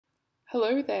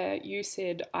Hello there, you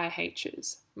said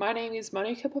IHers. My name is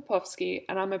Monica Popovsky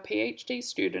and I'm a PhD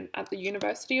student at the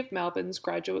University of Melbourne's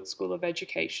Graduate School of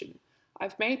Education.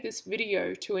 I've made this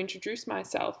video to introduce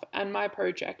myself and my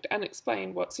project and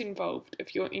explain what's involved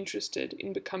if you're interested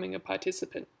in becoming a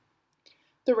participant.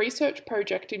 The research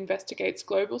project investigates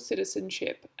global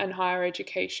citizenship and higher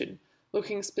education,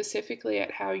 looking specifically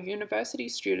at how university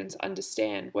students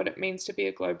understand what it means to be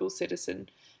a global citizen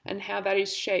and how that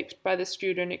is shaped by the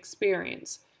student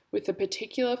experience, with a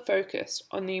particular focus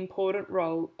on the important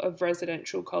role of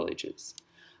residential colleges.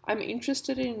 I'm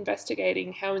interested in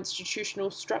investigating how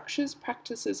institutional structures,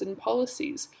 practices, and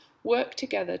policies work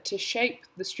together to shape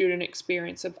the student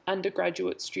experience of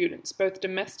undergraduate students, both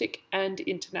domestic and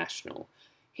international.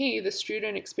 Here, the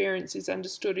student experience is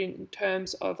understood in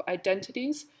terms of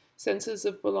identities, senses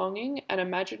of belonging, and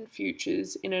imagined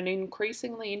futures in an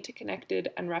increasingly interconnected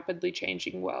and rapidly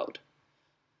changing world.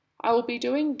 I will be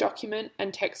doing document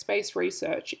and text-based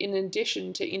research in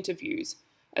addition to interviews.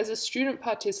 As a student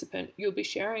participant, you'll be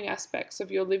sharing aspects of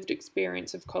your lived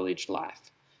experience of college life.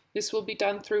 This will be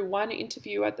done through one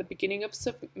interview at the beginning of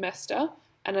semester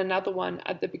and another one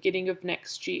at the beginning of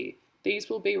next year.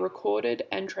 These will be recorded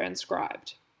and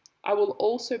transcribed. I will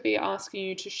also be asking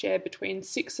you to share between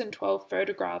 6 and 12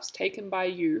 photographs taken by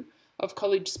you of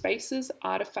college spaces,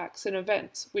 artifacts, and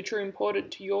events which are important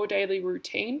to your daily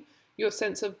routine, your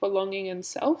sense of belonging and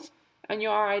self, and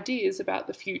your ideas about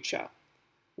the future.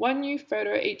 One new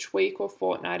photo each week or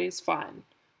fortnight is fine.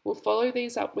 We'll follow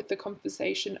these up with the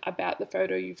conversation about the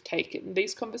photo you've taken.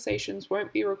 These conversations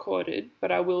won't be recorded,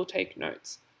 but I will take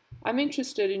notes. I'm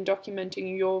interested in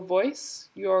documenting your voice,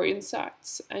 your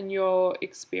insights, and your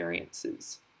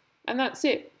experiences. And that's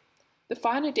it. The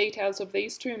finer details of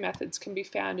these two methods can be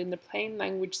found in the plain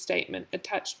language statement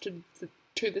attached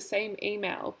to the same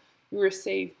email you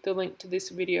received the link to this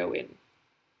video in.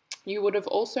 You would have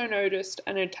also noticed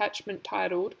an attachment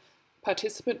titled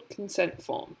Participant Consent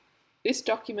Form. This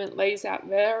document lays out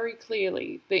very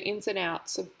clearly the ins and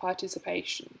outs of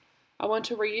participation. I want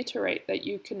to reiterate that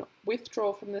you can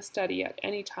withdraw from the study at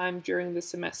any time during the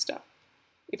semester.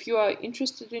 If you are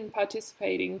interested in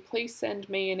participating, please send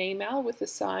me an email with a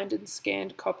signed and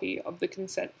scanned copy of the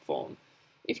consent form.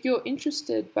 If you're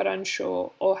interested but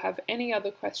unsure or have any other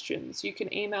questions, you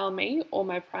can email me or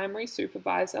my primary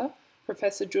supervisor,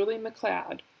 Professor Julie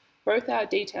McLeod. Both our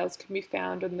details can be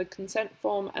found on the consent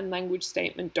form and language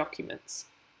statement documents.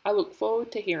 I look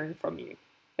forward to hearing from you.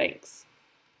 Thanks.